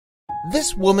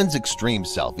This woman's extreme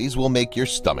selfies will make your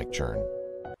stomach churn.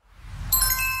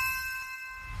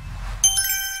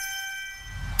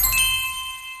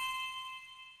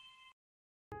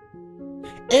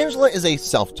 Angela is a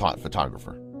self-taught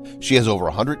photographer. She has over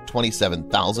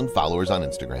 127,000 followers on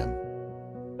Instagram.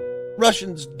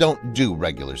 Russians don't do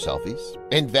regular selfies.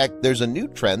 In fact, there's a new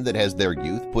trend that has their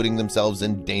youth putting themselves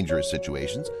in dangerous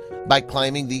situations by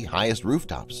climbing the highest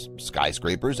rooftops,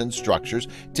 skyscrapers, and structures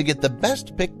to get the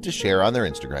best pic to share on their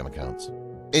Instagram accounts.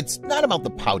 It's not about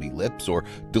the pouty lips or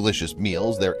delicious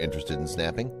meals they're interested in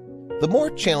snapping. The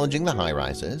more challenging the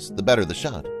high-rise is, the better the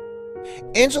shot.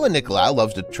 Angela Nicolau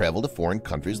loves to travel to foreign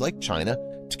countries like China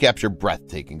to capture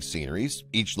breathtaking sceneries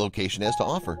each location has to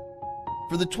offer.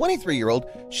 For the 23-year-old,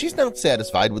 she's not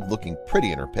satisfied with looking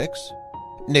pretty in her pics.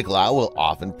 Nicolau will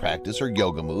often practice her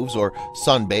yoga moves or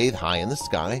sunbathe high in the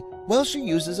sky while she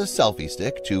uses a selfie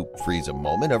stick to freeze a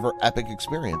moment of her epic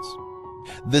experience.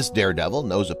 This daredevil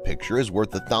knows a picture is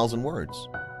worth 1,000 words.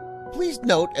 Please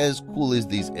note, as cool as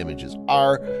these images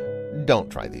are,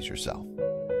 don't try these yourself.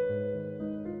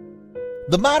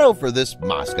 The motto for this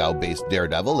Moscow-based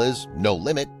daredevil is no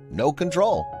limit, no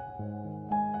control.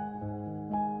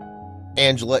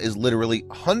 Angela is literally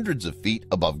hundreds of feet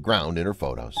above ground in her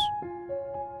photos.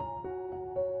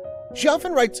 She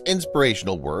often writes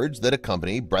inspirational words that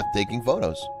accompany breathtaking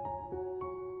photos.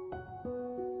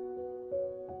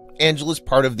 Angela is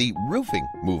part of the roofing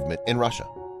movement in Russia.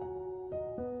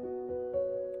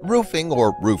 Roofing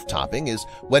or roof-topping is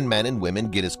when men and women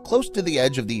get as close to the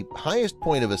edge of the highest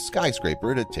point of a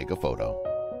skyscraper to take a photo.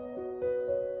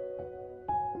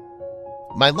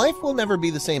 "My life will never be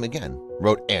the same again,"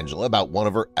 wrote Angela about one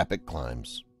of her epic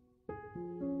climbs.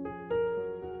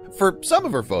 For some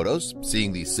of her photos,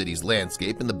 seeing the city's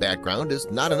landscape in the background is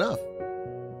not enough.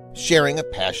 Sharing a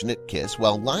passionate kiss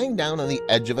while lying down on the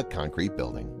edge of a concrete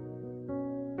building.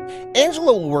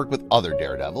 Angela will work with other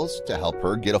daredevils to help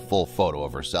her get a full photo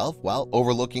of herself while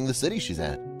overlooking the city she's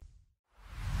at.